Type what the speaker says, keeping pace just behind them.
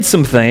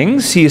some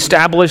things. He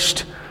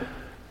established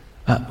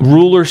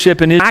rulership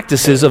and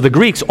practices of the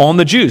Greeks on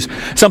the Jews,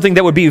 something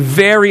that would be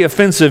very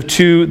offensive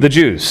to the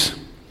Jews.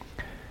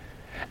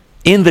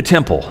 In the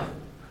temple,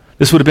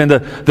 this would have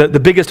been the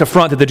biggest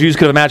affront that the Jews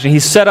could have imagined. He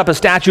set up a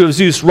statue of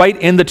Zeus right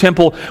in the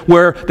temple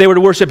where they were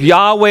to worship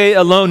Yahweh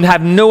alone,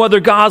 have no other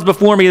gods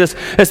before me.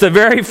 That's the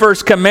very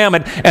first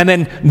commandment. And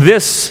then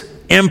this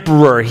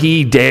emperor,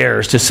 he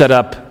dares to set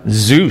up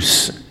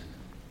Zeus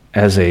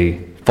as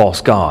a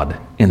false god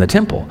in the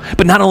temple.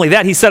 But not only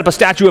that, he set up a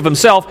statue of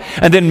himself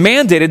and then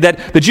mandated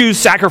that the Jews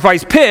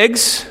sacrifice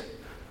pigs,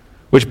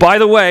 which, by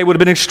the way, would have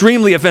been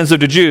extremely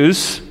offensive to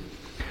Jews.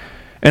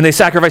 And they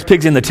sacrificed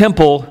pigs in the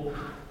temple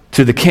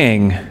to the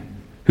king,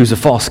 who's a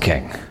false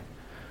king.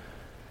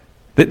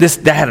 That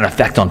had an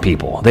effect on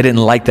people. They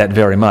didn't like that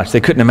very much.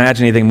 They couldn't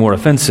imagine anything more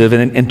offensive.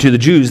 And to the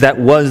Jews, that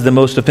was the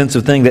most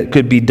offensive thing that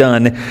could be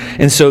done.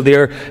 And so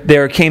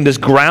there came this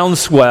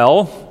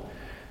groundswell,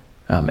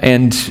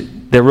 and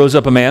there rose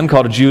up a man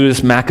called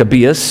Judas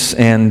Maccabeus,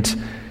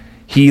 and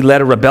he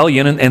led a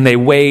rebellion, and they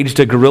waged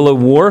a guerrilla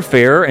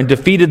warfare and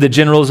defeated the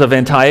generals of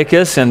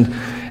Antiochus. And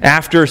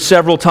after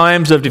several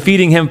times of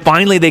defeating him,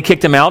 finally they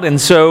kicked him out. And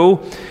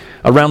so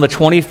around the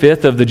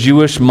 25th of the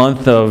Jewish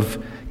month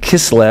of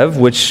Kislev,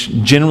 which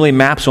generally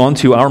maps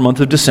onto our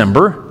month of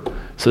December,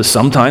 so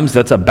sometimes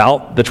that's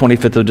about the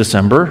 25th of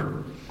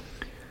December,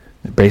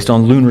 based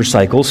on lunar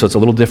cycles, so it's a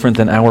little different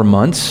than our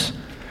months.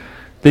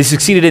 They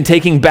succeeded in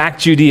taking back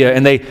Judea,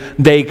 and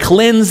they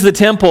cleansed the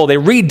temple. They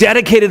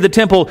rededicated the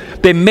temple.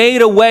 They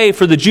made a way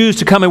for the Jews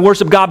to come and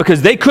worship God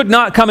because they could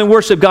not come and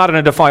worship God in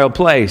a defiled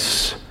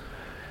place.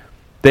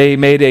 They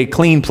made a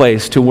clean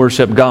place to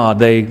worship God.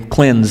 They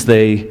cleansed,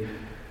 they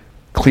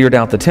cleared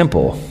out the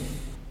temple.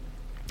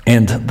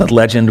 And the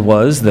legend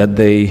was that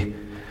they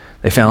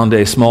found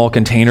a small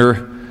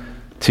container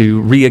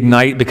to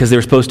reignite because they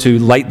were supposed to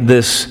light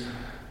this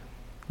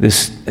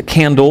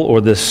candle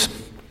or this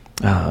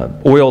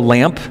oil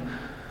lamp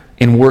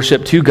in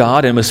worship to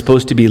God, and it was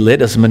supposed to be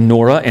lit as a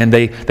menorah, and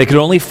they could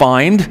only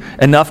find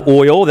enough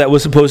oil that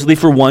was supposedly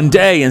for one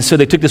day, and so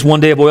they took this one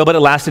day of oil, but it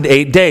lasted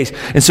 8 days.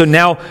 And so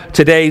now,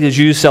 today, the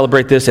Jews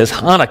celebrate this as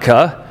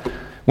Hanukkah,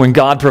 when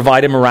God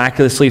provided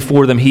miraculously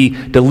for them. He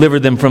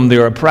delivered them from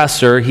their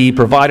oppressor. He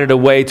provided a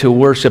way to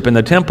worship in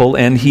the temple,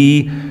 and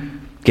He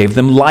gave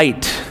them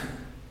light.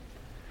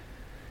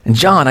 And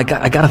John, I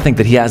got to think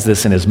that he has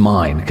this in his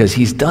mind, because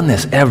he's done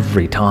this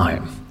every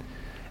time.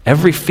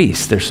 Every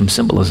feast, there's some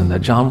symbolism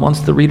that John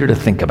wants the reader to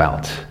think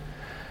about.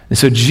 And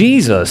so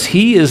Jesus,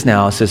 he is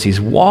now, it says he's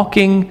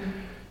walking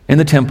in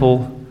the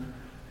temple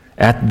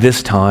at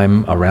this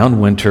time around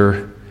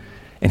winter,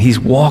 and he's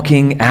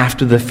walking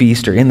after the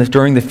feast or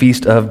during the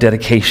feast of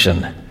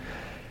dedication.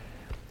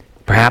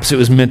 Perhaps it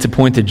was meant to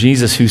point to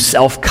Jesus, who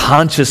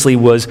self-consciously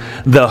was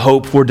the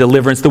hope for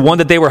deliverance, the one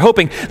that they were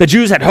hoping. The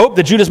Jews had hoped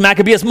that Judas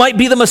Maccabeus might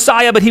be the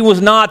Messiah, but he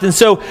was not. And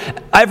so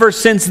ever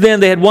since then,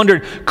 they had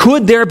wondered,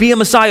 could there be a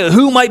Messiah?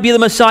 Who might be the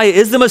Messiah?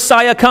 Is the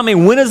Messiah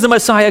coming? When is the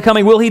Messiah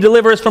coming? Will he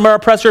deliver us from our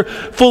oppressor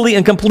fully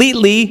and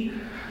completely?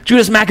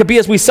 Judas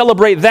Maccabeus, we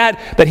celebrate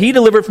that he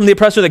delivered from the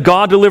oppressor, that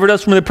God delivered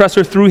us from the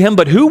oppressor through him,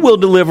 but who will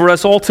deliver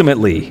us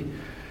ultimately?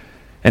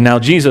 And now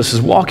Jesus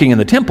is walking in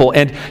the temple,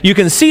 and you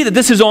can see that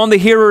this is on the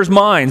hearers'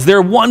 minds.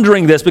 They're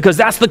wondering this because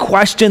that's the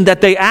question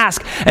that they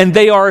ask, and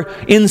they are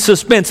in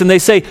suspense. And they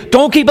say,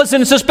 don't keep us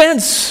in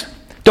suspense.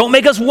 Don't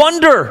make us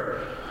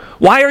wonder.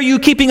 Why are you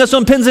keeping us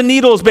on pins and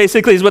needles,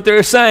 basically, is what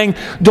they're saying.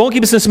 Don't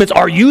keep us in suspense.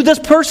 Are you this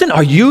person?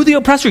 Are you the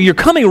oppressor? You're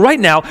coming right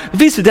now. The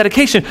Feast of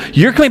Dedication.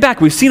 You're coming back.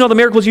 We've seen all the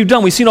miracles you've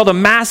done. We've seen all the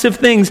massive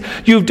things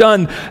you've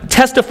done,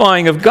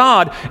 testifying of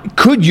God.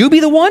 Could you be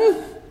the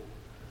one?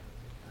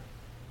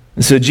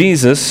 And so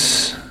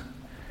Jesus,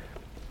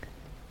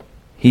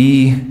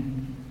 the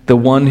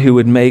one who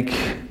would make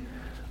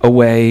a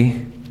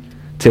way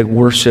to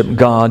worship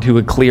God, who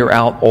would clear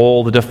out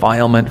all the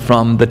defilement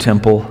from the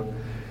temple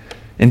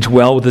and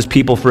dwell with his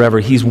people forever,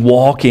 he's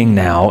walking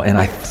now, and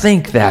I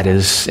think that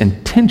is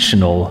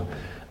intentional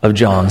of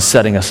John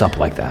setting us up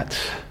like that.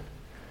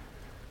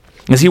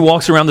 As he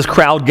walks around, this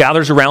crowd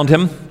gathers around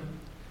him.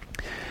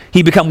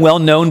 He become well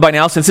known by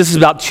now, since this is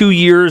about 2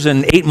 years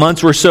and 8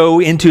 months or so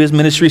into his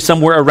ministry,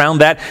 somewhere around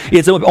that.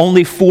 It's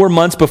only 4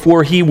 months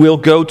before he will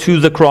go to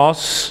the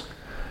cross.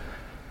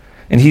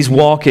 And he's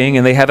walking,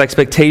 and they have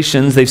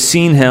expectations. They've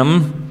seen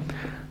him.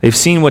 They've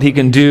seen what he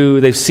can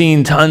do. They've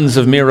seen tons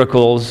of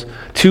miracles,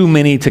 too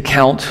many to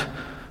count,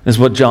 is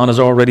what John has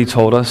already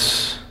told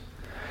us.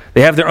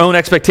 They have their own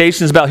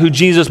expectations about who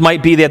Jesus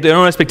might be. They have their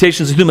own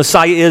expectations of who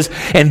Messiah is.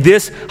 And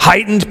this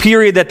heightened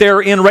period that they're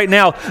in right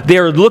now,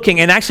 they're looking.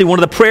 And actually, one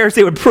of the prayers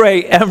they would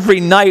pray every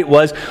night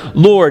was,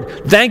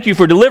 Lord, thank you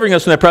for delivering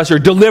us from the oppressor.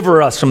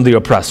 Deliver us from the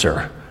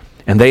oppressor.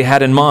 And they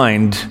had in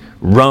mind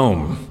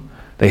Rome.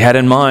 They had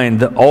in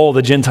mind all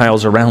the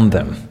Gentiles around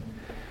them.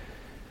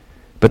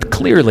 But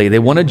clearly, they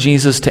wanted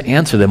Jesus to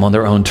answer them on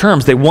their own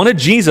terms. They wanted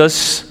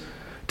Jesus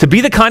to be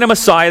the kind of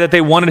Messiah that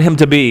they wanted him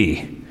to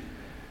be.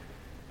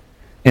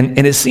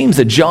 And it seems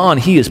that John,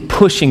 he is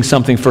pushing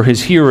something for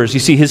his hearers. You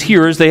see, his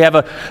hearers, they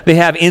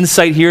have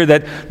insight here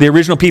that the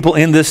original people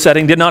in this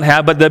setting did not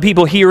have, but the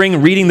people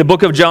reading the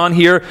book of John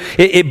here,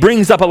 it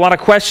brings up a lot of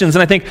questions.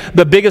 And I think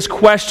the biggest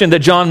question that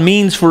John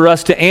means for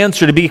us to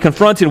answer, to be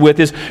confronted with,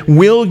 is,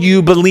 will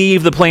you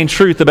believe the plain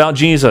truth about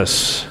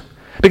Jesus?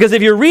 Because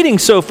if you're reading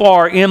so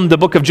far in the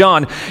book of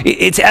John,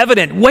 it's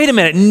evident, wait a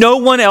minute, no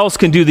one else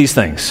can do these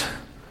things.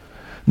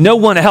 No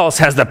one else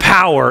has the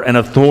power and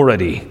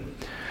authority.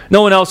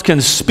 No one else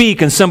can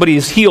speak and somebody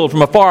is healed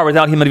from afar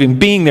without him even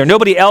being there.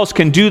 Nobody else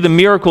can do the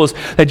miracles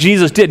that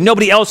Jesus did.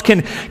 Nobody else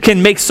can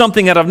make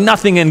something out of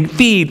nothing and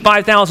feed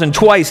 5,000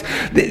 twice.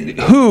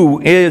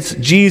 Who is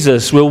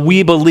Jesus? Will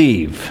we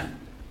believe?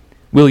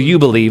 Will you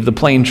believe the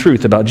plain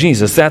truth about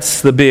Jesus?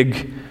 That's the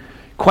big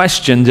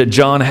question that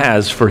John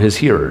has for his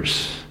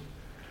hearers.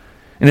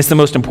 And it's the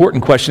most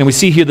important question. And we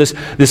see here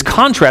this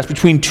contrast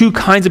between two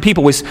kinds of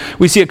people. We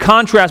see a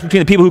contrast between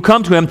the people who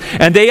come to him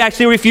and they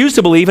actually refuse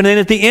to believe. And then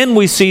at the end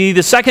we see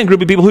the second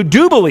group of people who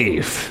do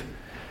believe.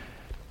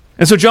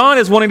 And so John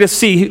is wanting to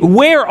see,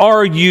 where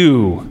are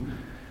you?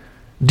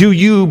 Do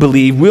you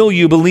believe? Will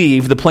you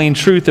believe the plain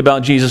truth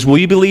about Jesus? Will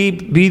you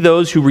be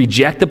those who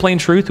reject the plain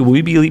truth? Or will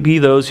you be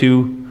those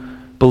who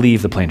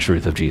believe the plain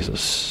truth of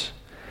Jesus?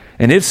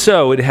 And if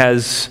so, it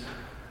has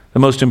the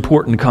most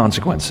important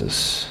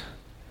consequences.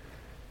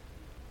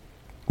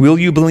 Will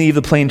you believe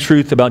the plain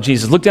truth about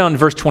Jesus? Look down in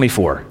verse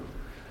 24. It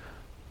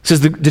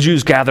says the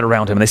Jews gathered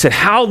around him and they said,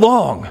 how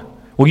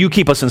long will you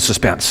keep us in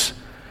suspense?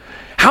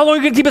 How long are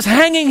you going to keep us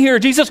hanging here,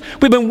 Jesus?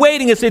 We've been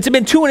waiting. It's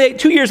been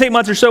 2 years, 8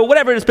 months or so,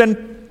 whatever it's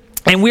been.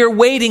 And we're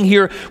waiting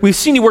here. We've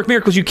seen you work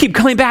miracles. You keep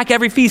coming back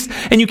every feast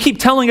and you keep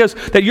telling us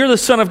that you're the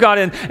Son of God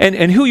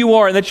and who you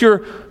are and that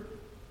you're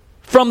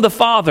from the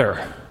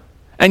Father.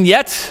 And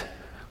yet,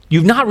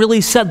 you've not really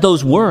said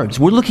those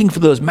words. We're looking for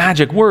those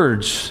magic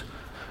words.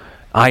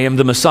 I am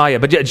the Messiah.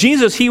 But yet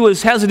Jesus, he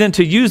was hesitant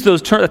to use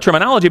those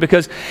terminology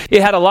because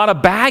it had a lot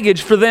of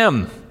baggage for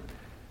them.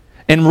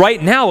 And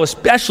right now,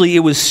 especially, it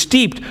was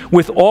steeped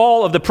with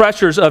all of the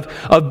pressures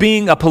of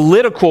being a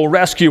political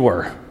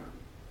rescuer.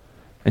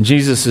 And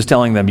Jesus is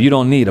telling them, you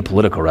don't need a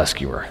political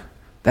rescuer.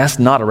 That's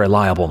not a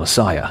reliable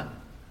Messiah.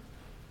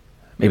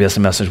 Maybe that's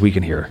a message we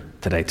can hear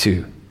today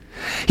too.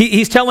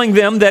 He's telling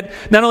them that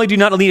not only do you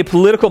not need a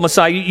political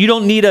Messiah, you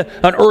don't need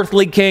an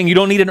earthly king, you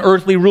don't need an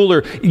earthly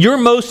ruler. Your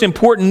most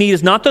important need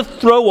is not to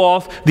throw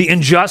off the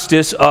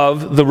injustice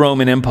of the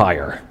Roman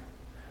Empire.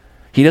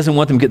 He doesn't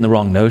want them getting the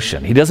wrong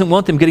notion. He doesn't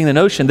want them getting the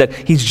notion that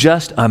he's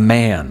just a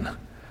man,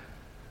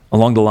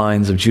 along the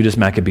lines of Judas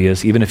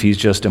Maccabeus, even if he's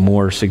just a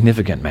more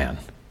significant man.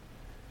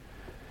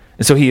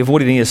 And so he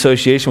avoided any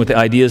association with the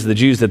ideas of the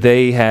Jews that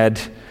they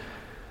had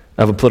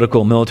of a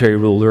political military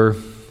ruler,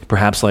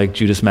 perhaps like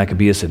Judas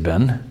Maccabeus had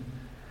been.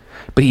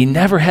 But he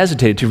never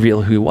hesitated to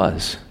reveal who he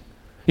was.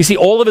 You see,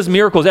 all of his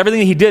miracles,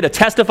 everything he did,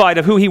 testified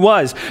of who he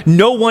was.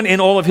 No one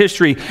in all of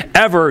history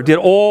ever did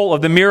all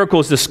of the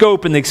miracles, the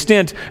scope and the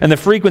extent and the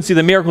frequency of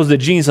the miracles that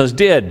Jesus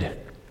did.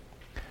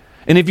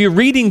 And if you're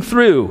reading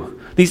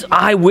through these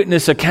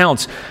eyewitness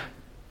accounts,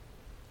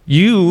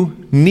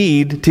 you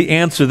need to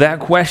answer that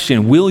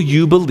question. Will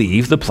you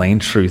believe the plain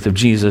truth of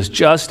Jesus,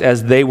 just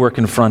as they were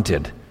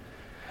confronted?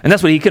 And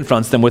that's what he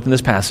confronts them with in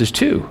this passage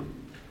too.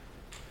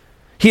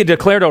 He had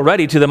declared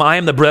already to them, I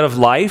am the bread of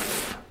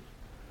life.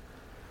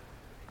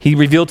 He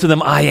revealed to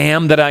them, I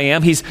am that I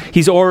am.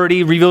 He's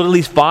already revealed at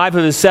least 5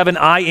 of his 7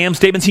 I am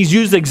statements. He's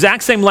used the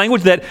exact same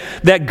language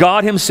that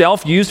God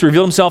himself used to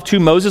reveal himself to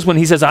Moses when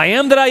he says, I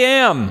am that I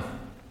am.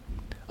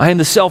 I am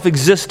the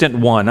self-existent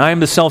one. I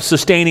am the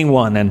self-sustaining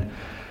one. And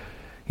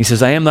he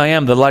says, I am that I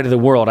am, the light of the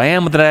world. I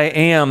am that I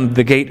am,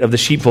 the gate of the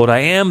sheepfold. I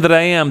am that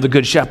I am, the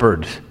good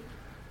shepherd.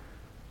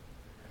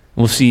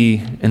 We'll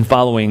see in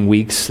following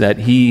weeks that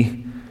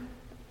he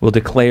will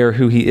declare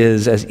who he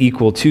is as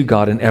equal to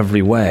God in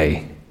every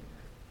way.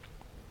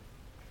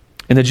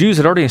 And the Jews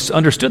had already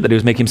understood that he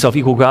was making himself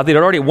equal to God. They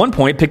had already at one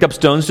point picked up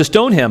stones to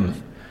stone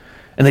him.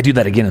 And they do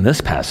that again in this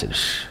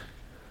passage.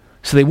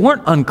 So they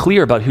weren't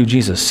unclear about who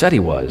Jesus said he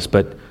was,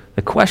 but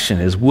the question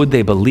is, would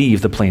they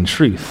believe the plain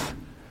truth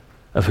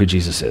of who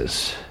Jesus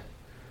is?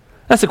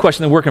 That's the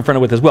question that we're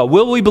confronted with as well.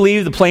 Will we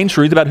believe the plain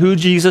truth about who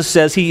Jesus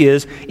says he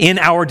is in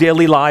our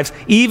daily lives,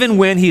 even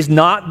when he's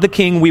not the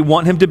king we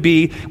want him to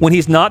be, when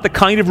he's not the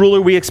kind of ruler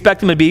we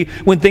expect him to be,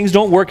 when things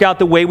don't work out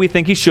the way we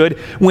think he should,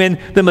 when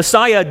the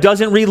Messiah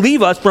doesn't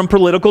relieve us from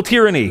political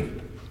tyranny,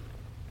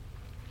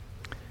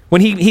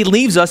 when he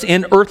leaves us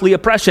in earthly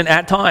oppression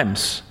at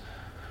times?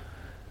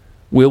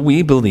 Will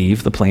we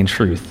believe the plain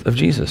truth of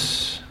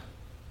Jesus?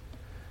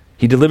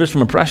 He delivers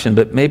from oppression,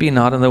 but maybe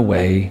not in the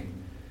way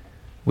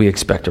we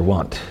expect or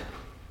want.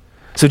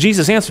 So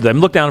Jesus answered them.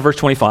 Look down at verse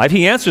 25.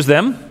 He answers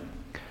them,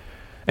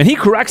 and he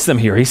corrects them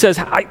here. He says,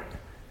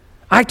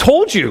 I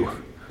told you.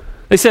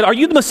 They said, are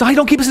you the Messiah?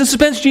 Don't keep us in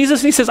suspense, Jesus.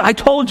 And he says, I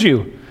told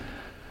you.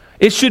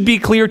 It should be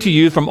clear to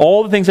you from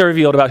all the things I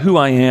revealed about who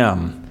I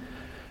am,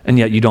 and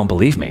yet you don't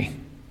believe me.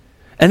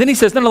 And then he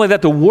says, not only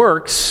that, the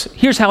works,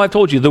 here's how I've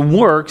told you, the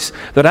works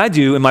that I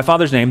do in my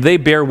Father's name, they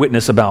bear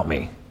witness about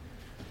me.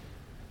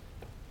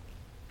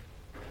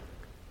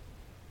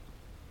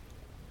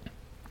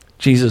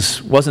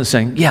 Jesus wasn't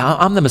saying, yeah,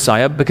 I'm the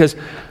Messiah, because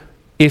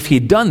if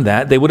he'd done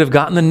that, they would have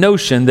gotten the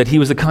notion that he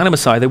was the kind of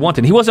Messiah they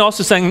wanted. He wasn't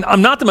also saying,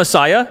 I'm not the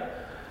Messiah,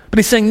 but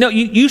he's saying, no,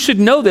 you should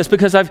know this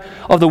because of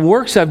the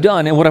works I've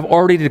done and what I've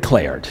already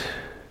declared.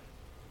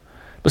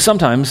 But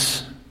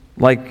sometimes,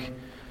 like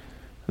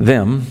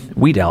them,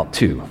 we doubt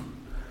too.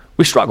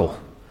 We struggle.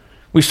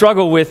 We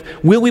struggle with,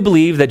 will we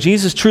believe that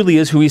Jesus truly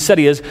is who he said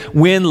he is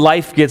when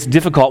life gets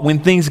difficult, when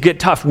things get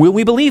tough? Will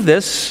we believe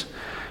this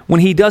when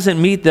he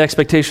doesn't meet the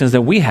expectations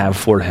that we have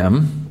for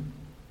him?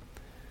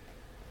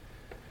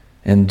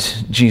 And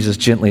Jesus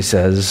gently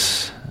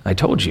says, I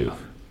told you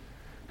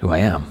who I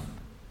am.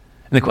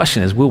 And the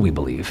question is, will we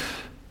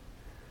believe?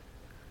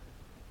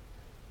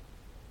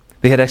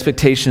 They had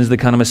expectations of the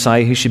kind of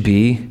Messiah he should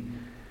be.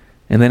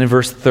 And then in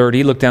verse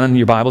 30, look down in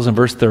your Bibles in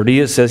verse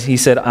 30, it says, he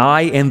said,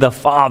 I and the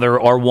Father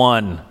are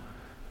one.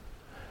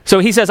 So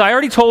he says, I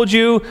already told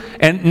you,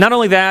 and not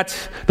only that,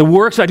 the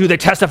works I do, they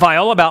testify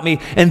all about me.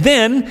 And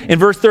then in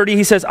verse 30,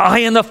 he says, I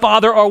and the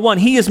Father are one.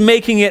 He is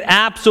making it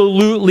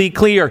absolutely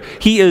clear.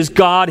 He is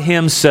God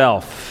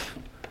himself,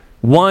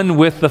 one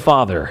with the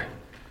Father.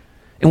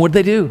 And what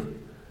did they do?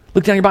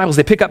 Look down in your Bibles.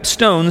 They pick up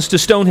stones to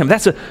stone him.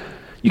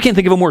 You can't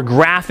think of a more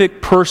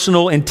graphic,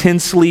 personal,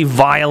 intensely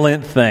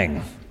violent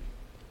thing.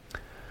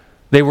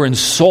 They were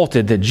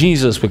insulted that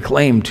Jesus would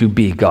claim to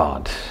be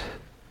God.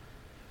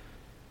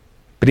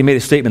 But he made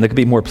a statement that could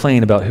be more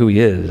plain about who he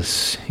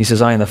is. He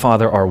says, I and the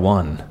Father are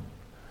one.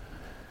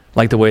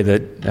 Like the way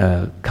that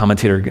a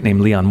commentator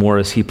named Leon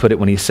Morris, he put it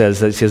when he says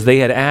they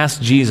had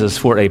asked Jesus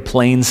for a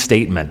plain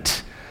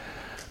statement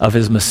of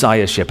his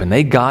messiahship, and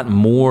they got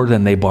more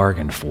than they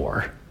bargained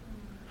for.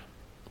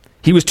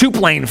 He was too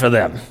plain for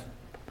them.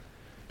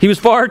 He was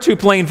far too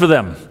plain for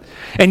them.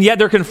 And yet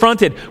they're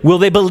confronted. Will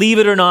they believe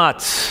it or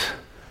not?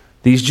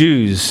 These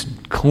Jews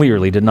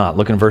clearly did not.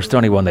 Look in verse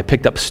 21. They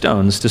picked up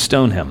stones to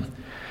stone him.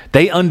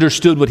 They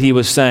understood what he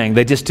was saying.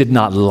 They just did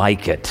not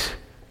like it.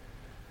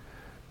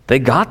 They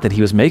got that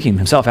he was making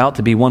himself out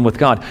to be one with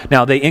God.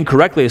 Now, they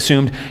incorrectly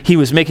assumed he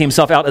was making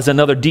himself out as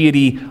another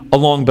deity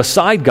along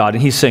beside God.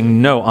 And he's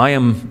saying, no, I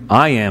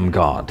am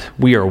God.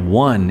 We are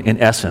one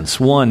in essence,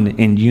 one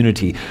in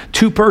unity.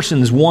 Two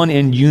persons, one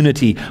in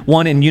unity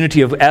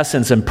of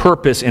essence and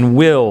purpose and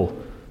will.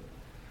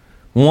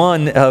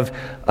 One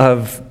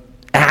of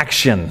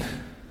action.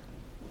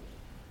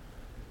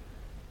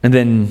 And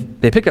then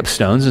they pick up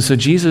stones, and so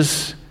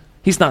Jesus,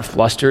 he's not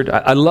flustered.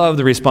 I love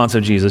the response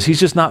of Jesus. He's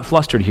just not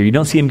flustered here. You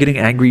don't see him getting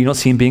angry. You don't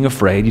see him being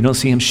afraid. You don't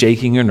see him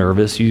shaking or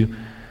nervous. You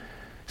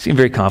see him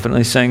very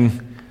confidently saying,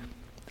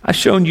 I've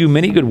shown you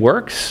many good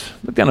works.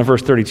 Look down at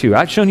verse 32.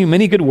 I've shown you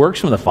many good works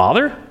from the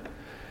Father.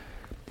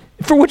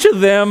 For which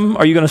of them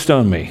are you going to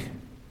stone me?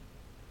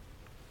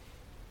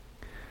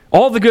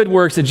 All the good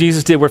works that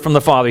Jesus did were from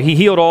the Father. He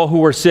healed all who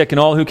were sick and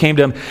all who came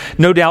to him.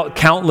 No doubt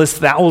countless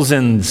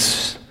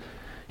thousands.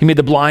 He made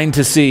the blind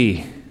to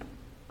see.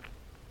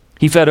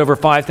 He fed over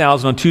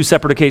 5,000 on 2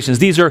 separate occasions.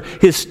 These are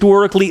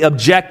historically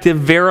objective,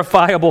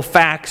 verifiable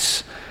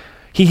facts.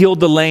 He healed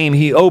the lame.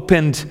 He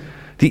opened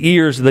the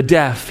ears of the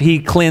deaf. He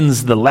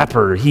cleansed the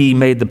leper. He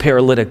made the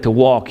paralytic to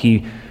walk.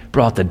 He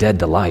brought the dead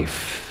to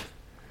life.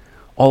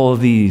 All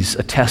of these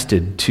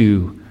attested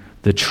to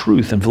the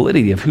truth and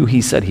validity of who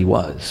he said he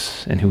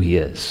was and who he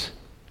is.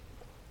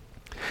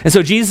 And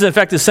so Jesus, in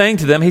fact, is saying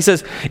to them, he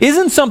says,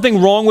 isn't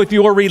something wrong with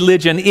your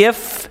religion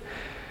if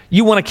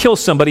you want to kill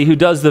somebody who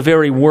does the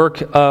very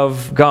work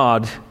of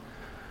God?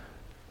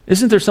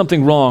 Isn't there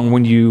something wrong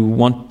when you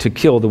want to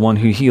kill the one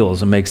who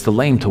heals and makes the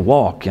lame to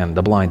walk and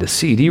the blind to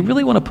see? Do you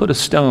really want to put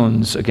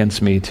stones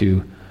against me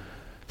to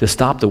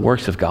stop the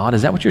works of God?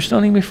 Is that what you're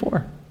stoning me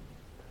for?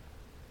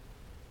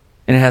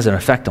 And it has an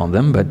effect on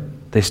them, but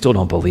they still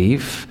don't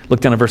believe. Look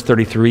down at verse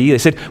 33. They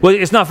said, well,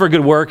 it's not for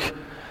good work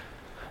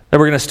that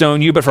we're going to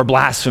stone you, but for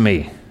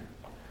blasphemy.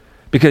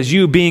 Because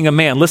you being a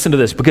man, listen to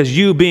this, because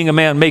you being a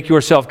man make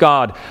yourself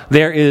God.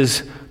 There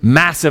is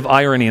massive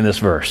irony in this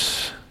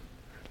verse.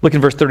 Look in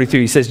verse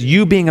 33. He says,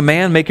 you being a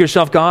man make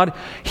yourself God.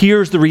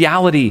 Here's the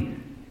reality.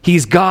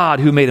 He's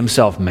God who made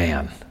himself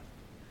man.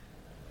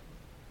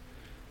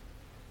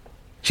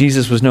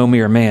 Jesus was no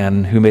mere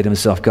man who made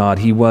himself God.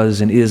 He was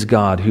and is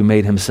God who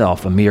made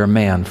himself a mere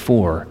man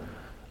for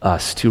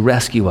us, to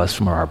rescue us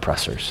from our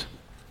oppressors.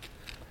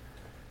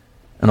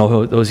 And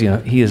although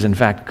he is in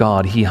fact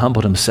God, he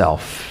humbled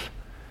himself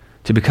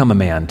to become a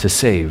man to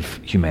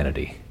save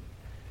humanity.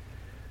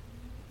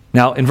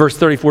 Now, in verse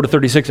 34 to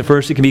 36, at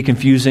first it can be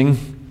confusing.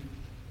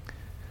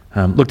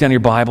 Look down in your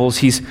Bibles.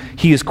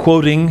 He is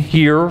quoting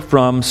here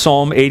from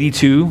Psalm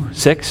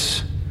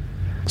 82:6.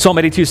 Psalm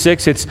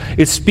 82:6,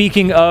 it's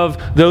speaking of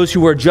those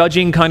who are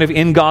judging kind of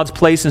in God's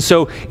place. And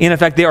so, in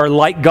effect, they are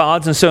like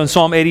gods. And so in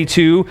Psalm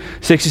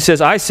 82:6, he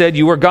says, I said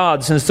you are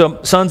gods, and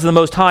sons of the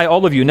Most High,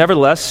 all of you.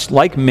 Nevertheless,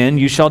 like men,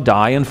 you shall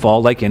die and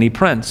fall like any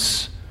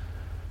prince.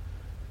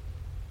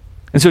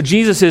 And so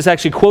Jesus is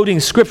actually quoting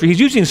Scripture. He's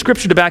using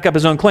Scripture to back up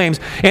his own claims.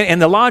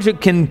 And the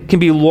logic can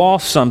be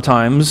lost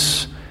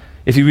sometimes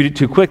if you read it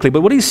too quickly.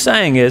 But what he's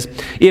saying is,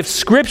 if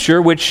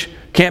Scripture, which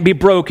can't be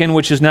broken,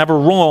 which is never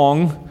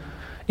wrong,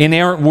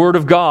 inerrant Word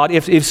of God,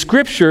 if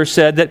Scripture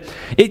said that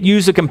it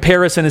used a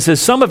comparison, it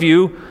says, some of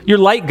you, you're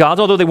like gods,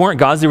 although they weren't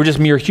gods, they were just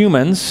mere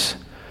humans.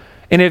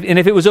 And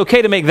if it was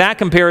okay to make that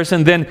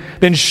comparison,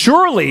 then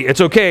surely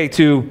it's okay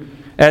to,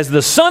 as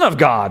the Son of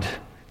God,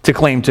 to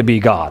claim to be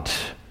God.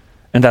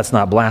 And that's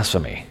not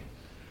blasphemy.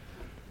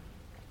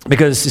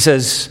 Because it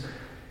says,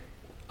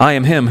 I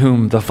am him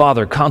whom the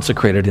Father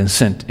consecrated and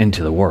sent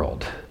into the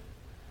world.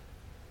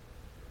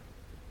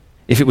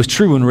 If it was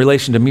true in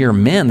relation to mere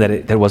men that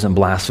it wasn't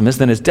blasphemous,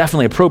 then it's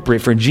definitely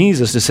appropriate for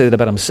Jesus to say that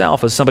about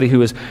himself as somebody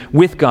who is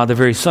with God, the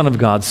very Son of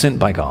God, sent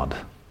by God.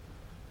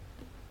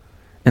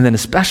 And then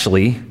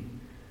especially,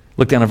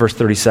 look down at verse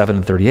 37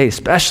 and 38,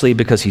 especially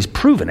because he's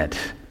proven it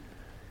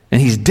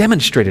and he's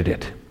demonstrated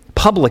it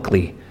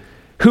publicly,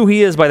 who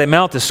he is by the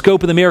amount, the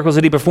scope of the miracles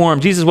that he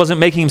performed. Jesus wasn't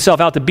making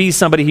himself out to be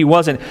somebody he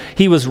wasn't.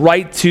 He was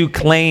right to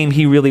claim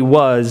he really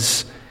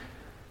was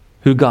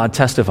who God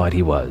testified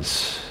he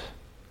was.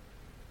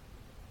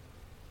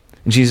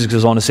 And Jesus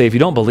goes on to say, if you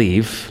don't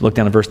believe, look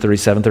down at verse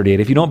 37, 38,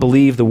 if you don't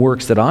believe the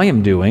works that I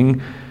am doing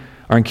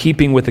are in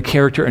keeping with the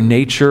character and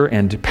nature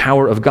and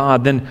power of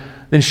God,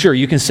 then sure,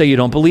 you can say you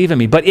don't believe in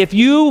me. But if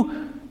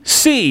you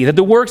see that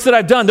the works that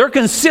I've done, they're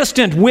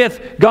consistent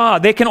with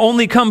God, they can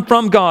only come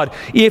from God.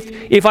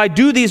 If I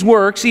do these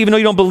works, even though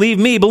you don't believe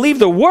me, believe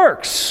the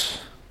works.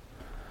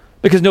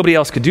 Because nobody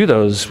else could do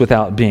those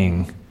without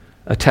being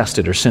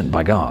attested or sent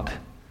by God.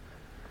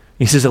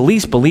 He says, at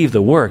least believe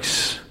the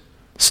works.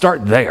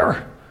 Start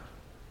there.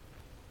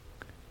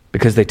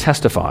 Because they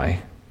testify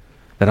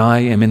that I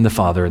am in the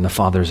Father and the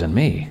Father's in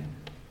me.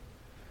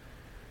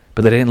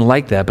 But they didn't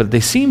like that, but they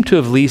seem to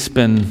have at least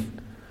been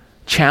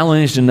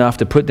challenged enough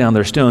to put down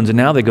their stones, and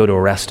now they go to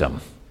arrest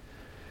him.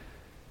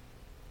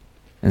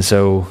 And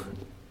so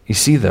you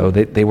see, though,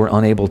 they were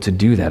unable to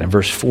do that. In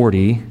verse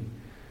 40,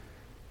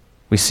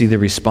 we see the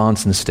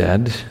response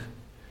instead.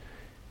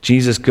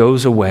 Jesus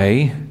goes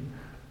away.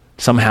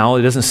 Somehow,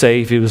 it doesn't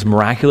say if it was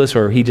miraculous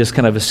or he just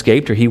kind of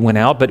escaped or he went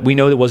out, but we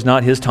know it was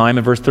not his time.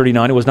 In verse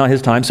 39, it was not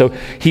his time. So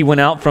he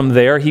went out from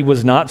there. He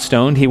was not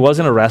stoned. He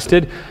wasn't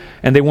arrested.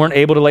 And they weren't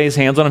able to lay his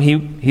hands on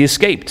him. He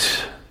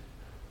escaped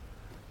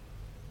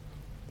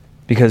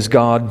because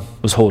God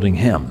was holding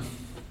him.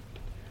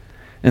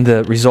 And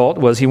the result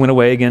was he went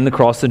away again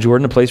across the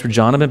Jordan, the place where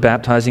John had been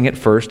baptizing at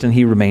first, and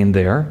he remained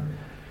there.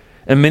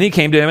 And many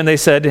came to him and they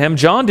said to him,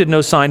 John did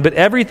no sign, but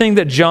everything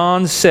that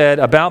John said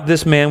about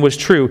this man was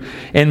true.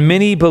 And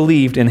many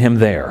believed in him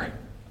there.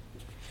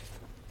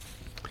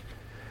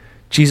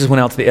 Jesus went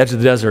out to the edge of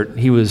the desert.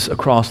 He was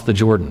across the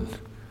Jordan.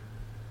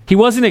 He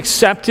wasn't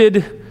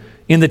accepted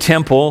in the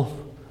temple,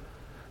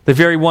 the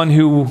very one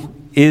who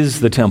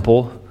is the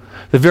temple,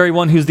 the very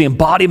one who's the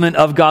embodiment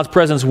of God's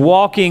presence,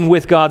 walking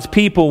with God's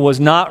people, was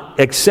not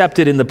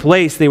accepted in the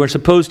place they were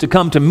supposed to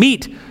come to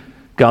meet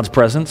God's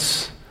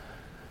presence.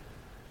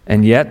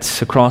 And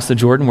yet, across the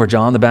Jordan, where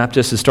John the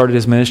Baptist had started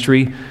his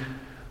ministry,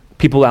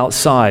 people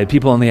outside,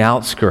 people on the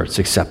outskirts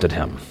accepted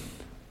him.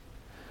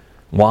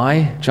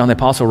 Why? John the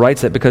Apostle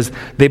writes that because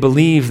they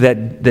believed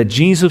that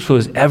Jesus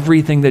was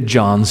everything that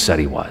John said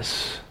he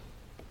was.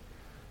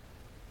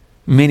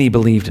 Many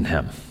believed in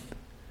him.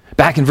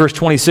 Back in verse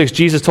 26,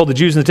 Jesus told the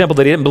Jews in the temple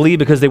that they didn't believe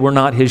because they were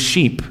not his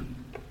sheep.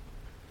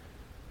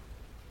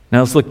 Now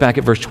let's look back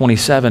at verse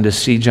 27 to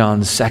see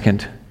John's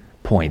second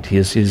point.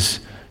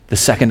 The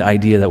second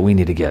idea that we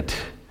need to get.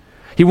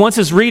 He wants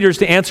his readers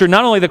to answer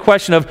not only the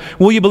question of,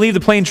 will you believe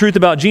the plain truth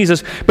about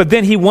Jesus, but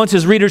then he wants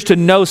his readers to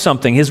know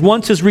something. He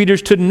wants his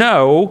readers to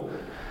know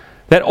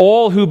that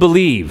all who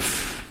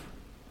believe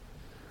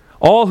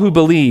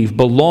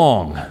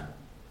belong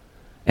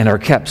and are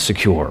kept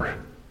secure.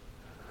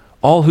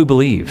 All who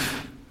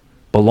believe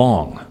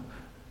belong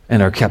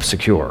and are kept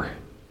secure.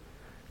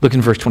 Look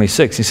in verse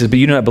 26. He says, but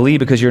you do not believe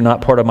because you're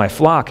not part of my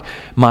flock.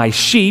 My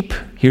sheep,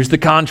 here's the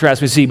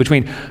contrast we see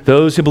between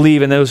those who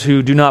believe and those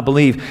who do not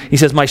believe. He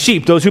says, my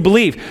sheep, those who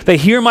believe, they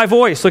hear my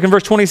voice. Look in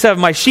verse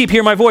 27. My sheep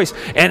hear my voice,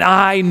 and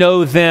I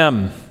know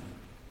them,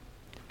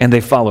 and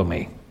they follow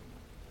me.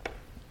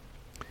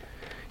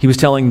 He was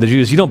telling the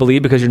Jews, you don't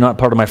believe because you're not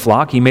part of my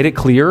flock. He made it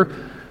clear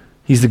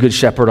he's the good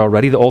shepherd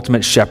already, the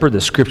ultimate shepherd, the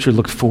Scripture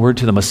looked forward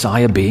to the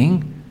Messiah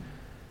being.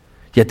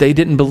 Yet they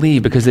didn't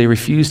believe because they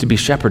refused to be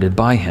shepherded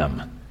by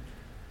him.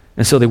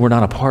 And so they were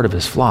not a part of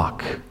his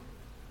flock.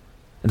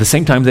 At the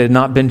same time, they had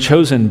not been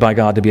chosen by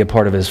God to be a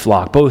part of his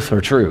flock. Both are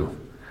true.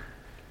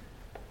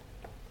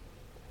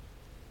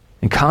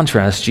 In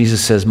contrast,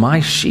 Jesus says,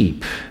 my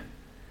sheep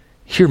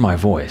hear my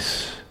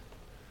voice.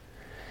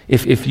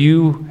 If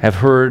you have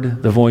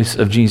heard the voice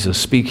of Jesus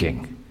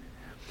speaking,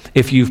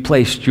 if you've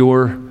placed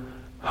your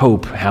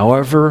hope,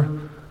 however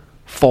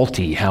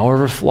faulty,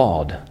 however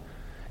flawed,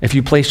 if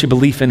you place your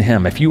belief in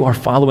him, if you are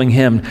following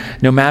him,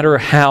 no matter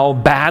how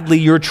badly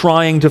you're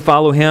trying to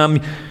follow him,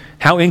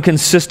 how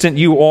inconsistent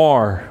you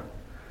are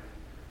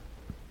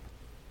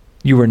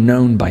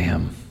known by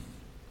him.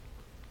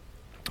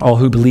 All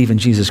who believe in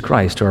Jesus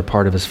Christ are a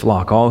part of his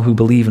flock. All who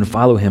believe and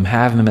follow him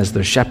have him as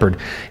their shepherd.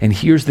 And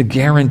here's the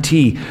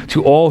guarantee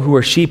to all who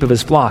are sheep of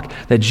his flock,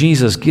 that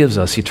Jesus gives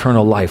us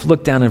eternal life.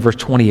 Look down in verse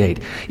 28.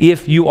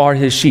 If you are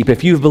his sheep,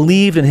 if you've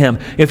believed in him,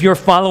 if you're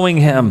following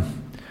him,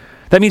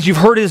 that means you've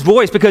heard his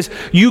voice, because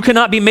you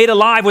cannot be made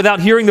alive without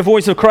hearing the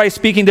voice of Christ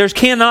speaking. There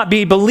cannot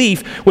be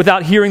belief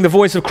without hearing the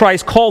voice of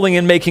Christ calling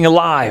and making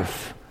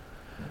alive.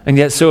 And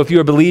yet, so if you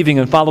are believing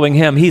and following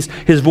him, his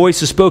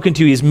voice has spoken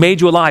to you. He's made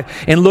you alive.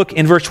 And look,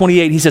 in verse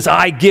 28, he says,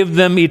 I give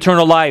them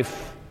eternal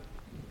life,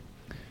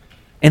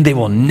 and they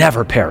will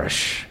never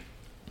perish.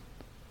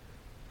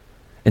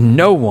 And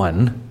no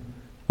one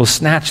will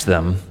snatch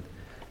them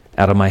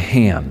out of my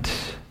hand.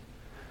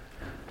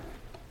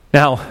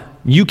 Now,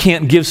 you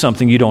can't give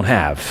something you don't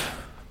have.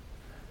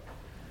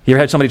 You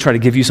ever had somebody try to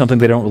give you something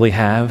they don't really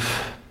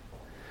have?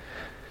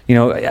 You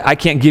know, I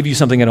can't give you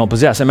something I don't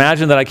possess.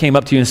 Imagine that I came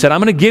up to you and said,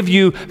 I'm going to give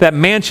you that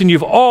mansion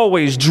you've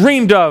always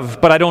dreamed of,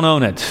 but I don't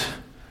own it.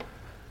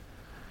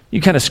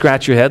 You kind of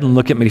scratch your head and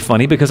look at me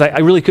funny, because I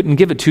really couldn't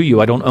give it to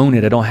you. I don't own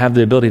it. I don't have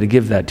the ability to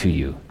give that to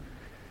you.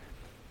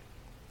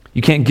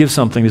 You can't give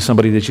something to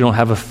somebody that you don't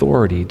have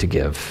authority to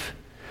give.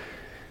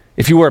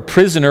 If you were a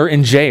prisoner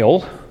in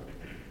jail,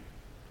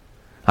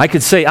 I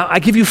could say, I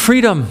give you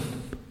freedom.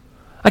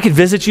 I could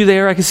visit you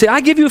there. I could say,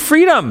 I give you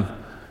freedom.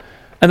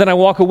 And then I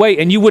walk away,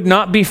 and you would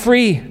not be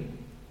free,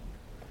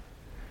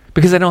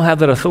 because I don't have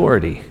that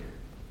authority.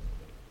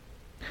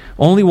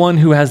 Only one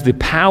who has the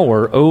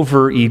power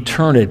over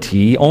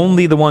eternity,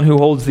 only the one who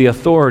holds the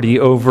authority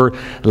over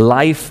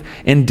life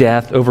and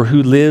death, over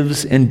who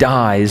lives and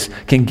dies,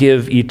 can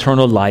give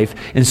eternal life.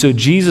 And so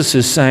Jesus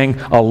is saying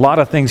a lot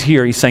of things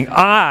here. He's saying,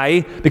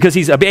 because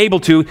he's able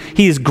to,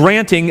 he is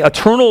granting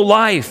eternal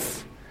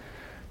life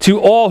to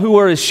all who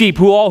are his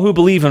sheep, all who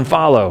believe and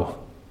follow.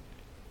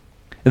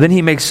 And then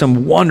he makes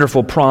some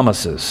wonderful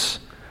promises.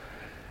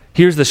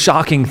 Here's the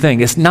shocking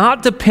thing. It's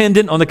not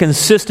dependent on the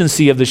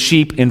consistency of the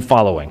sheep in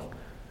following.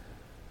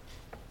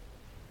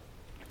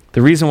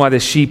 The reason why the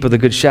sheep of the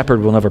Good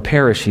Shepherd will never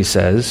perish, he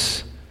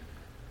says,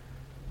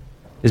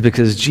 is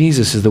because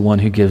Jesus is the one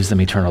who gives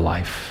them eternal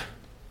life.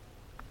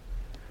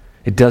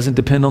 It doesn't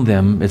depend on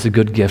them. It's a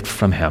good gift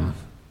from him.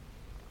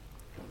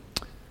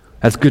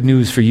 That's good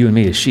news for you and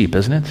me as sheep,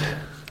 isn't it?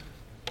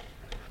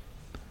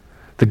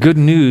 The good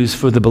news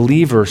for the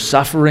believer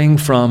suffering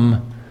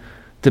from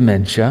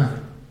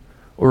dementia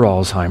or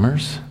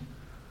Alzheimer's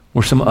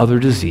or some other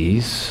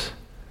disease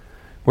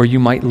where you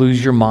might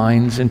lose your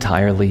minds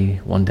entirely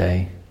one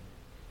day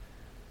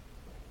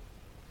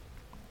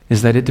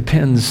is that it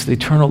depends, the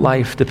eternal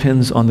life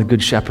depends on the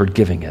Good Shepherd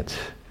giving it.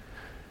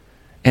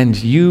 And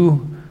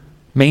you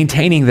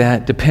maintaining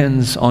that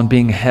depends on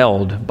being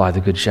held by the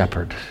Good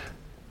Shepherd.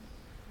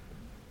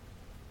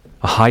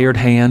 A hired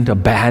hand, a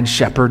bad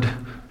shepherd,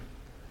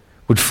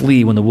 would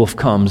flee when the wolf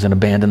comes and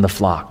abandon the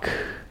flock.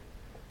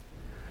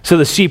 So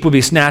the sheep would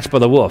be snatched by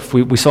the wolf.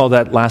 We saw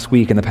that last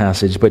week in the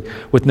passage, but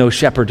with no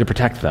shepherd to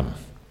protect them.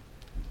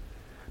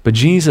 But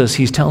Jesus,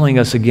 he's telling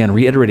us again,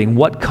 reiterating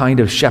what kind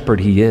of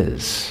shepherd he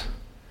is.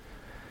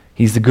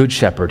 He's the good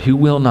shepherd who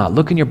will not,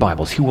 look in your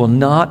Bibles, he will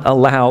not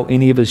allow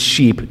any of his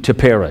sheep to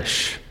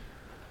perish.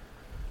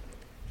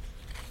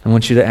 I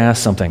want you to ask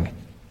something.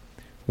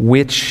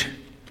 Which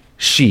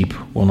sheep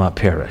will not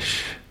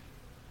perish?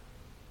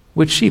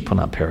 Which sheep will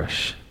not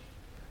perish?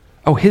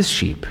 Oh, his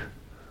sheep.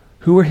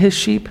 Who are his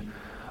sheep?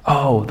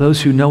 Oh,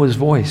 those who know his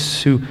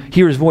voice, who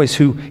hear his voice,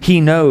 who he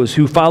knows,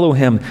 who follow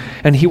him.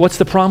 And what's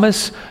the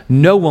promise?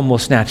 No one will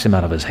snatch them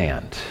out of his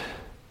hand.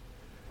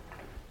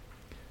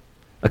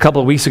 A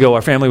couple of weeks ago,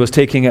 our family was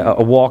taking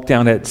a walk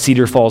down at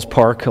Cedar Falls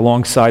Park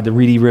alongside the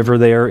Reedy River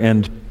there,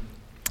 and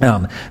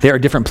there are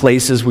different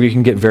places where you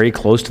can get very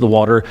close to the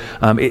water.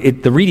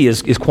 The Reedy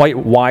is quite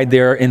wide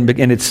there, and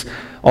it's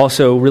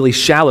also really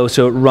shallow,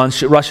 so it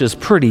rushes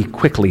pretty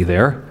quickly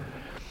there.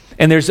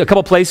 And there's a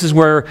couple places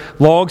where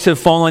logs have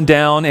fallen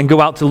down and go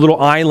out to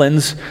little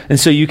islands, and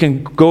so you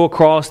can go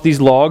across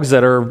these logs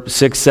that are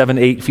 6, 7,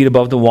 8 feet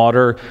above the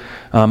water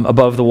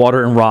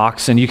and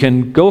rocks, and you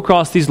can go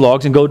across these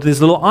logs and go to these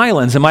little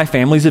islands. And my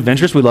family's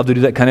adventurous. We love to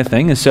do that kind of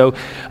thing. And so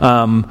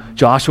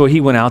Joshua, he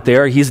went out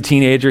there. He's a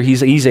teenager.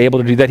 He's able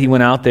to do that. He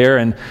went out there.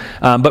 And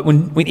but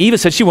when Eva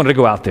said she wanted to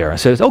go out there, I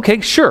said,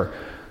 okay, sure.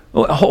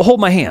 Hold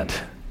my hand.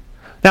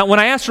 Now, when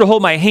I asked her to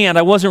hold my hand,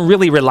 I wasn't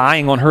really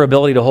relying on her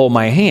ability to hold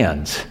my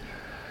hand.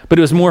 But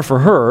it was more for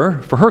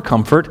her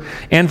comfort,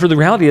 and for the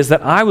reality is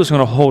that I was going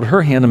to hold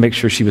her hand and make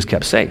sure she was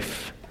kept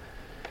safe.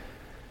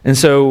 And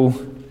so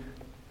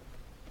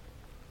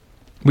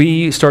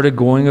we started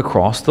going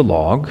across the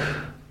log,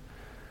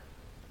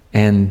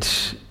 and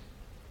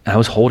I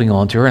was holding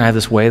on to her, and I have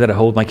this way that I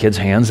hold my kids'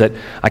 hands that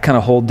I kind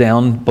of hold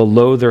down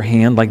below their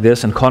hand like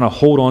this and kind of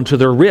hold on to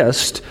their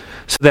wrist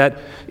so that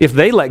if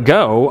they let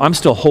go, I'm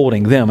still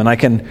holding them, and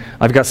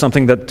I've got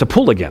something to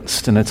pull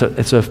against, and it's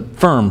a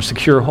firm,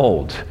 secure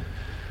hold.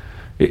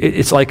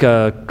 It's like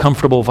a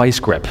comfortable vice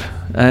grip.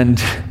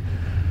 And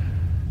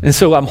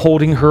so I'm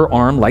holding her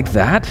arm like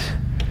that,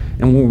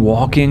 and we're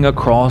walking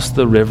across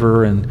the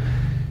river, and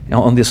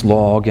on this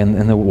log,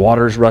 and the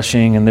water's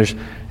rushing, and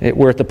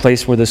we're at the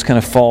place where this kind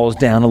of falls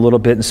down a little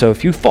bit. And so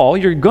if you fall,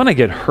 you're going to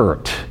get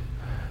hurt.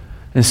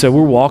 And so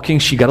we're walking.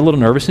 She got a little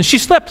nervous, and she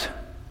slipped,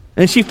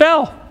 and she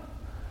fell.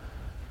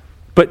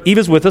 But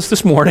Eva's with us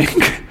this morning.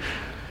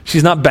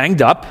 She's not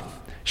banged up.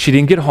 She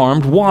didn't get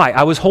harmed. Why?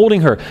 I was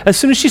holding her. As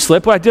soon as she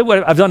slipped, what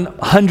I've done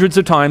hundreds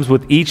of times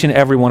with each and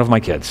every one of my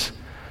kids.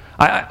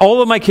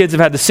 All of my kids have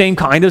had the same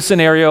kind of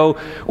scenario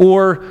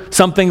or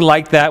something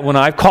like that when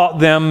I've caught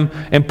them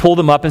and pulled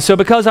them up. And so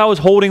because I was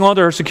holding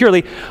onto her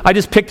securely, I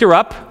just picked her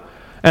up,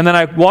 and then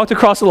I walked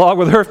across the log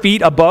with her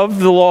feet above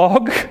the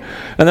log,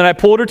 and then I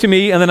pulled her to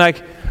me, and then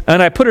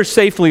I put her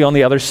safely on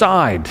the other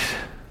side.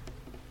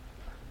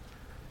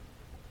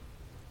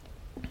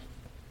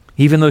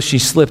 Even though she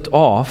slipped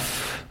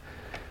off,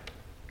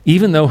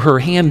 even though her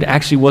hand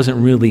actually wasn't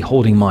really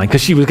holding mine,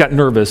 because she got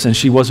nervous and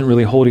she wasn't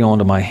really holding on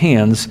to my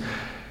hands,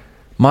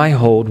 my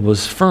hold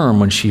was firm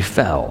when she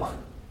fell.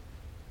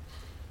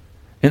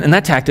 And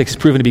that tactic has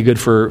proven to be good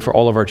for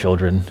all of our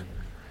children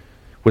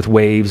with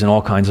waves and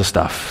all kinds of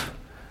stuff.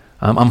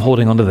 I'm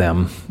holding on to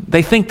them.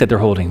 They think that they're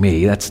holding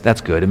me.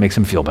 That's good. It makes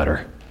them feel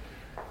better.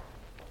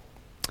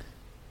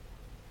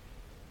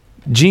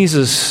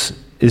 Jesus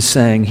is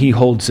saying he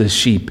holds his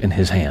sheep in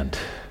his hand.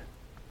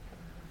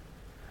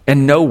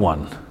 And no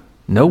one,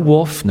 no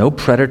wolf, no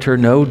predator,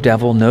 no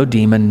devil, no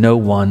demon, no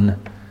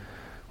one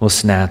will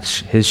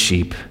snatch his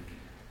sheep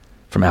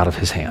from out of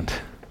his hand.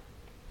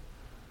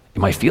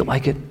 You might feel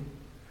like it.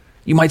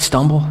 You might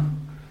stumble.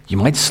 You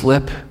might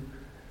slip.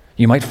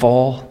 You might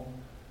fall.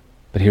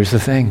 But here's the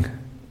thing.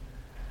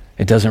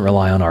 It doesn't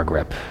rely on our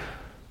grip.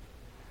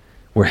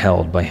 We're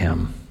held by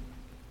him.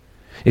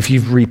 If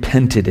you've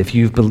repented, if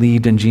you've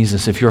believed in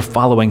Jesus, if you're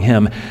following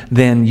him,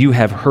 then you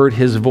have heard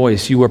his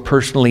voice. You are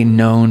personally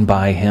known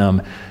by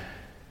him,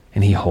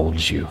 and he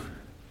holds you.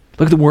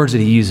 Look at the words that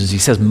he uses. He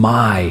says,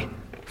 my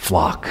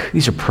flock.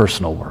 These are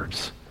personal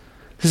words.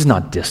 This is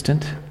not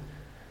distant.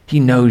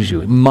 He knows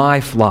you. My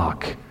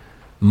flock,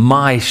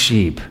 my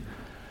sheep,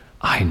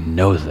 I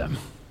know them.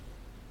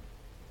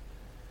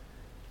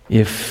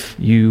 If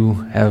you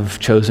have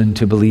chosen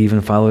to believe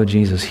and follow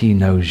Jesus, he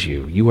knows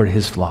you. You are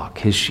his flock,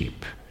 his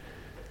sheep.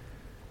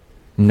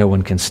 No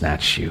one can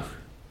snatch you.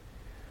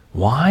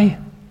 Why?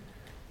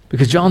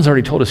 Because John's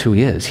already told us who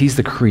he is. He's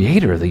the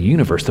creator of the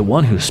universe, the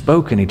one who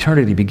spoke and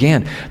eternity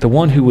began, the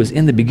one who was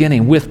in the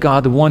beginning with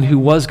God, the one who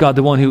was God,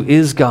 the one who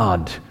is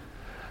God.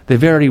 The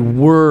very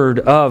word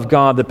of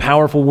God, the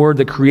powerful word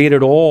that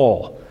created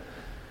all,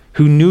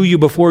 who knew you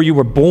before you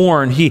were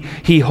born.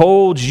 He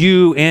holds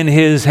you in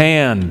his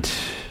hand.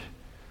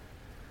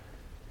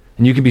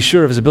 And you can be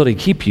sure of his ability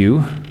to keep you.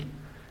 And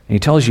he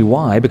tells you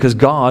why. Because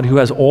God, who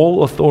has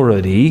all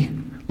authority,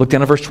 look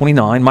down at verse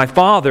 29, my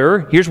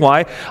Father, here's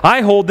why, I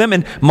hold them,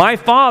 and my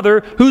Father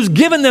who's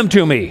given them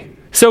to me.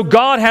 So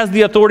God has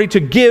the authority to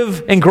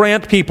give and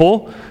grant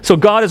people. So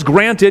God has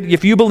granted,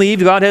 if you believe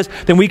God has,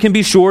 then we can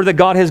be sure that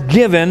God has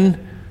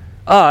given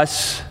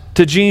us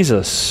to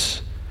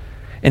Jesus.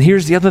 And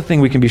here's the other thing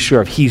we can be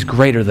sure of. He's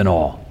greater than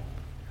all.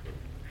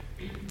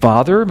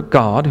 Father,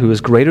 God, who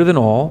is greater than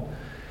all,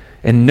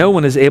 and no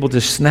one is able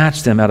to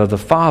snatch them out of the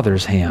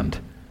Father's hand.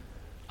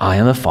 I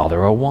and the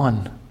Father are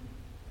one.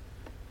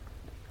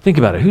 Think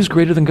about it. Who's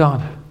greater than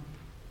God?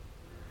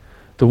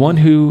 The one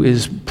who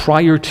is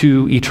prior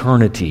to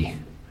eternity,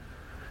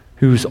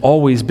 who's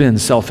always been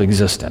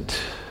self-existent,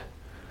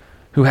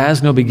 who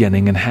has no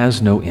beginning and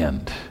has no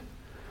end,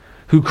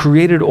 who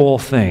created all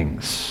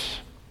things,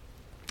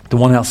 the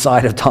one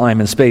outside of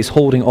time and space,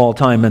 holding all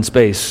time and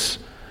space.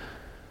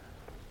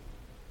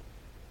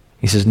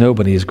 He says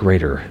nobody is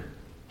greater.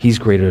 He's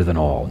greater than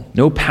all.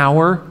 No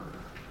power,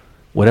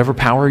 whatever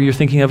power you're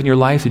thinking of in your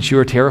life that you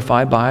are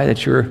terrified by,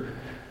 that you're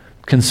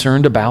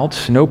concerned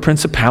about, no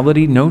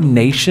principality, no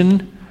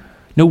nation,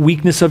 no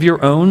weakness of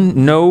your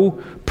own, no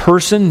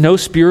person, no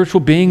spiritual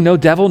being, no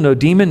devil, no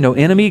demon, no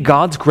enemy.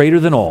 God's greater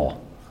than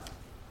all.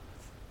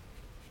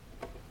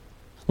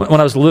 When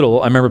I was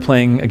little, I remember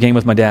playing a game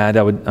with my dad.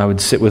 I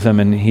would sit with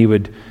him, and he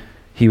would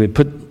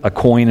put a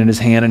coin in his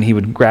hand, and he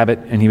would grab it,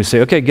 and he would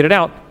say, okay, get it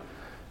out.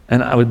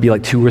 And I would be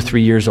like 2 or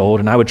 3 years old,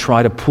 and I would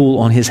try to pull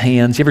on his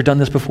hands. You ever done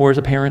this before as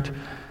a parent?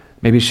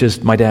 Maybe it's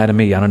just my dad and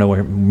me. I don't know,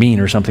 or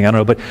mean or something. I don't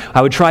know. But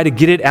I would try to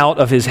get it out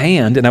of his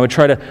hand, and I would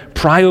try to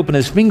pry open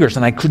his fingers,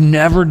 and I could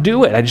never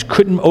do it. I just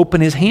couldn't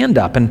open his hand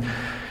up, and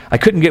I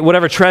couldn't get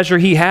whatever treasure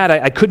he had.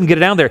 I couldn't get it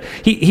down there.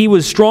 He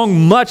was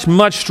strong, much,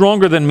 much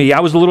stronger than me.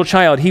 I was a little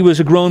child. He was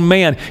a grown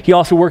man. He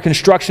also worked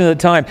construction at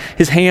the time.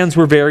 His hands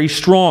were very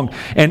strong,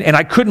 and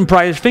I couldn't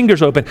pry his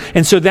fingers open.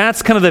 And so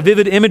that's kind of the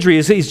vivid imagery.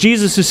 Is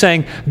Jesus is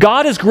saying,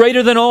 God is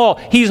greater than all.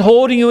 He's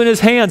holding you in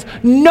his hands.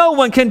 No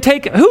one can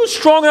take it. Who's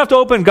strong enough to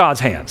open God's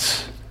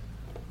hands?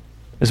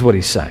 Is what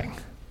he's saying.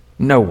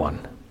 No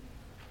one.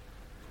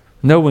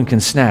 No one can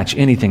snatch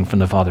anything from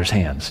the Father's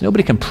hands.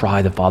 Nobody can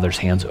pry the Father's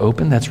hands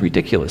open. That's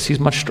ridiculous. He's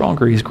much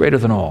stronger. He's greater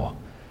than all.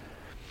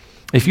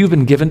 If you've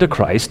been given to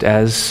Christ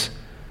as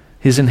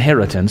his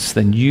inheritance,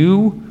 then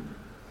you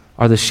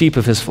are the sheep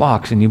of his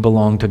flocks and you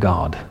belong to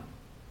God.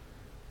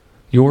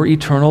 your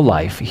eternal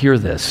life, hear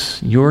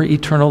this, your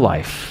eternal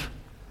life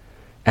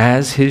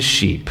as his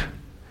sheep.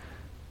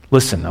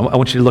 Listen, I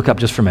want you to look up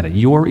just for a minute.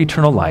 Your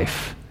eternal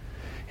life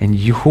and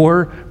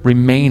your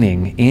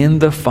remaining in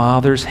the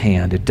Father's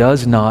hand, it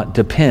does not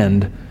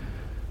depend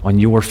on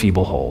your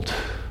feeble hold.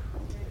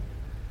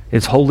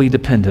 It's wholly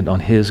dependent on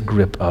his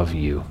grip of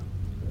you.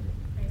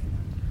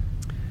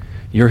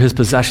 You're his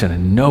possession,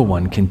 and no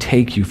one can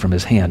take you from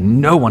his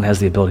hand. No one has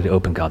the ability to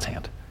open God's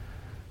hand.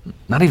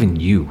 Not even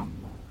you.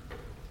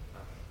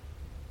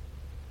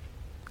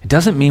 It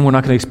doesn't mean we're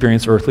not going to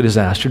experience earthly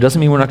disaster. It doesn't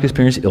mean we're not going to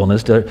experience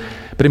illness.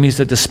 But it means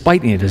that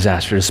despite any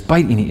disaster,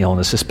 despite any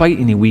illness, despite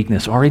any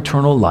weakness, our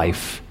eternal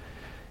life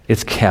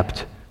is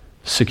kept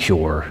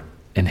secure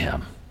in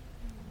him.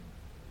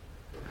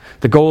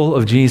 The goal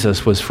of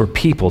Jesus was for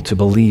people to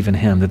believe in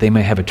him, that they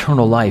may have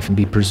eternal life and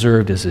be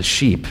preserved as his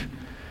sheep.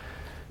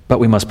 But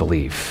we must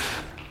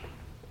believe.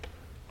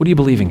 What are you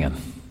believing in?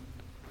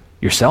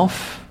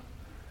 Yourself?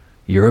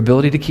 Your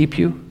ability to keep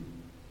you?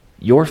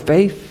 Your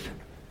faith?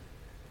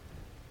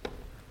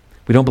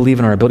 We don't believe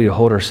in our ability to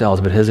hold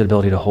ourselves, but his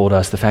ability to hold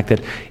us. The fact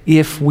that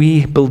if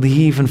we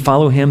believe and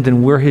follow him,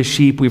 then we're his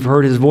sheep. We've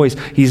heard his voice.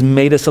 He's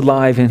made us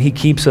alive, and he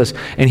keeps us.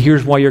 And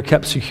here's why you're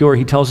kept secure.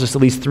 He tells us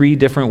at least 3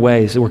 different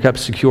ways that we're kept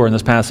secure in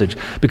this passage.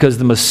 Because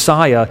the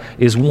Messiah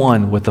is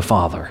one with the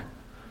Father.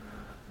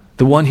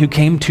 The one who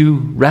came to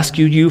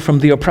rescue you from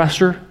the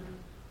oppressor,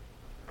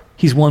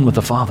 he's one with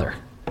the Father.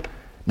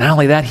 Not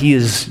only that, he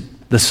is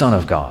the Son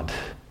of God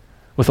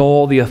with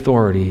all the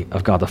authority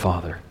of God the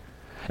Father.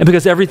 And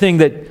because everything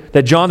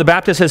that John the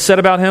Baptist has said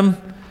about him,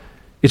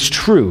 it's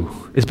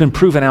true. It's been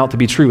proven out to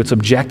be true. It's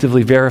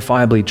objectively,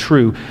 verifiably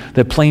true.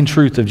 The plain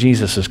truth of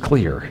Jesus is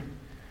clear.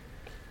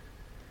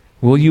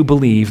 Will you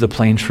believe the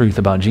plain truth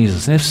about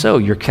Jesus? And if so,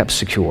 you're kept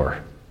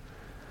secure.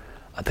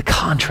 The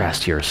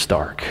contrast here is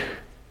stark.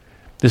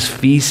 This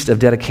feast of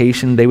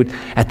dedication, they would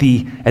at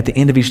the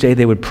end of each day,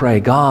 they would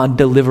pray, God,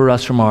 deliver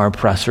us from our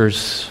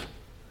oppressors.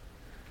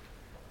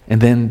 And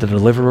then the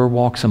deliverer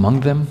walks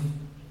among them.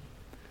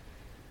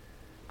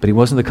 But he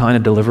wasn't the kind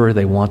of deliverer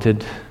they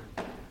wanted.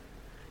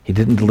 He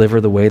didn't deliver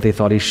the way they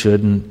thought he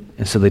should,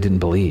 and so they didn't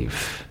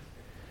believe.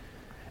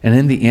 And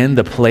in the end,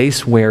 the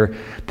place where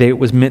it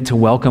was meant to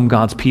welcome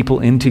God's people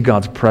into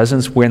God's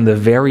presence, when the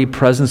very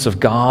presence of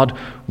God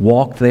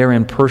walked there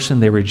in person,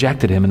 they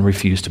rejected him and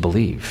refused to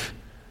believe.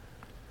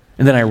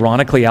 And then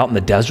ironically, out in the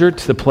desert,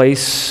 the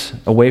place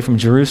away from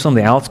Jerusalem,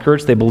 the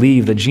outskirts, they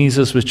believed that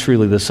Jesus was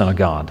truly the Son of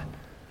God.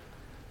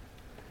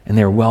 And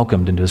they were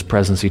welcomed into his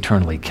presence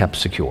eternally, kept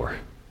secure.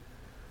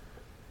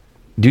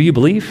 Do you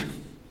believe?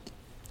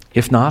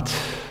 If not,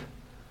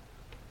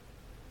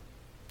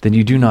 then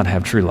you do not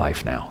have true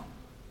life now.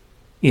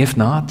 If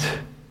not,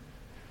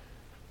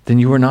 then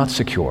you are not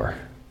secure.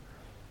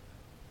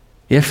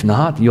 If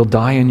not, you'll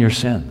die in your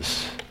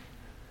sins.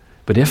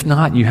 But if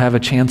not, you have a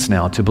chance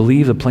now to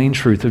believe the plain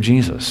truth of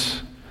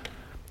Jesus,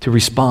 to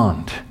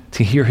respond,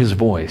 to hear his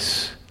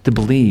voice, to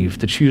believe,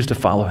 to choose to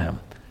follow him,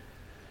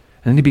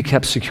 and then to be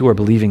kept secure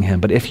believing him.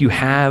 But if you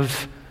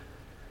have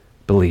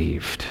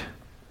believed,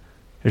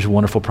 there's a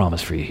wonderful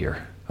promise for you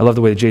here. I love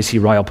the way that J.C.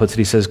 Ryle puts it.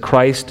 He says,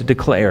 Christ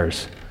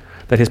declares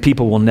that his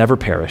people will never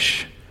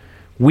perish.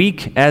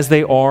 Weak as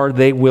they are,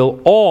 they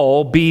will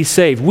all be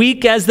saved.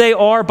 Weak as they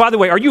are, by the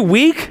way, are you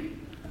weak?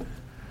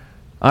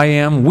 I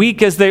am.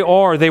 Weak as they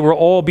are, they will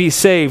all be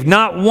saved.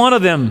 Not one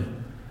of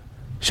them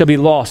shall be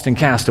lost and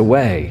cast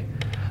away.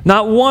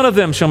 Not one of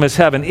them shall miss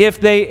heaven. If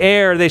they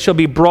err, they shall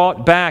be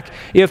brought back.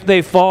 If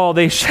they fall,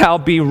 they shall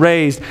be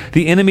raised.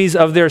 The enemies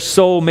of their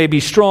soul may be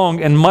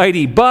strong and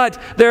mighty,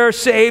 but their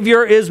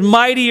Savior is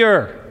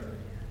mightier.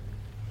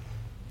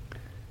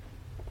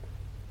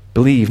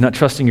 Believe, not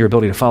trusting your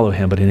ability to follow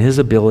him, but in his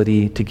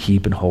ability to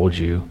keep and hold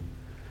you.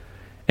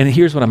 And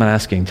here's what I'm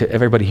asking to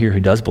everybody here who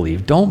does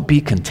believe. Don't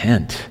be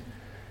content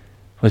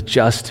with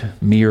just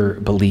mere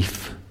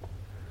belief.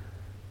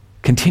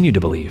 Continue to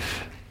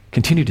believe.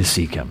 Continue to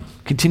seek him.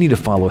 Continue to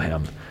follow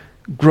him.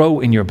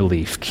 Grow in your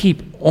belief.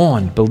 Keep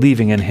on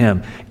believing in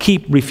him.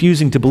 Keep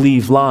refusing to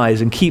believe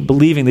lies and keep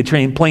believing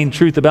the plain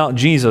truth about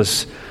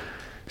Jesus.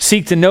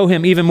 Seek to know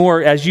him even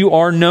more as you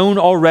are known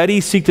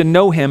already. Seek to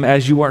know him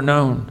as you are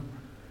known.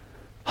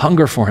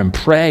 Hunger for him.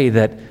 Pray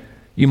that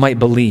you might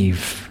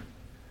believe.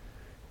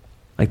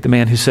 Like the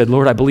man who said,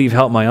 Lord, I believe,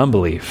 help my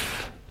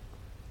unbelief.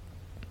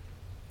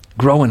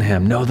 Grow in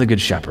him. Know the good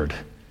shepherd.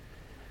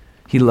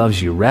 He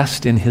loves you.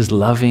 Rest in his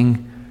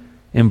loving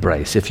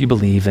embrace. If you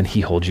believe, then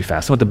he holds you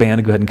fast. I want the band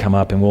to go ahead and come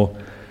up, and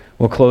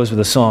we'll close with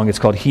a song. It's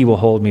called He Will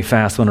Hold Me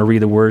Fast. I want to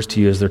read the words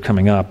to you as they're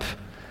coming up.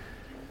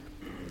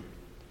 It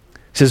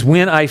says,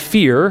 when I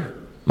fear,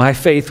 my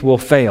faith will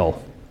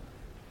fail.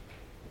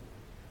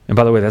 And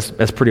by the way,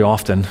 that's pretty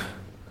often.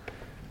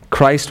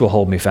 Christ will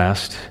hold me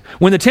fast.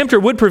 When the tempter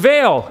would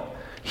prevail,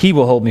 he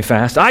will hold me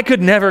fast. I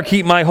could never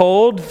keep my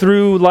hold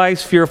through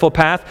life's fearful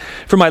path,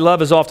 for my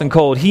love is often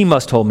cold. He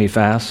must hold me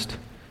fast.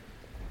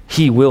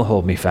 He will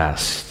hold me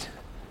fast.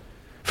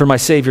 For my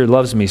Savior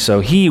loves me so.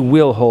 He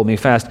will hold me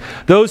fast.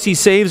 Those he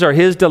saves are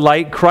his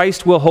delight.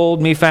 Christ will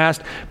hold me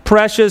fast.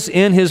 Precious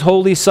in his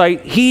holy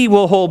sight, he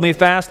will hold me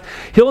fast.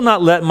 He'll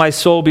not let my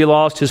soul be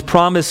lost. His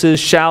promises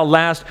shall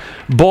last.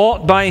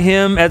 Bought by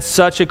him at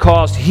such a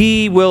cost,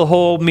 he will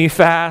hold me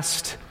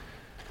fast.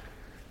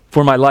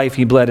 For my life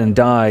he bled and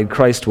died.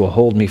 Christ will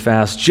hold me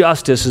fast.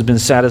 Justice has been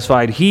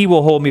satisfied. He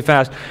will hold me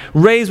fast.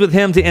 Raised with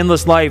him to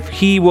endless life,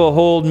 he will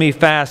hold me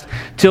fast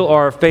till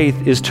our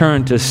faith is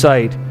turned to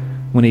sight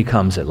when he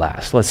comes at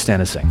last. Let's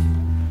stand and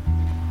sing.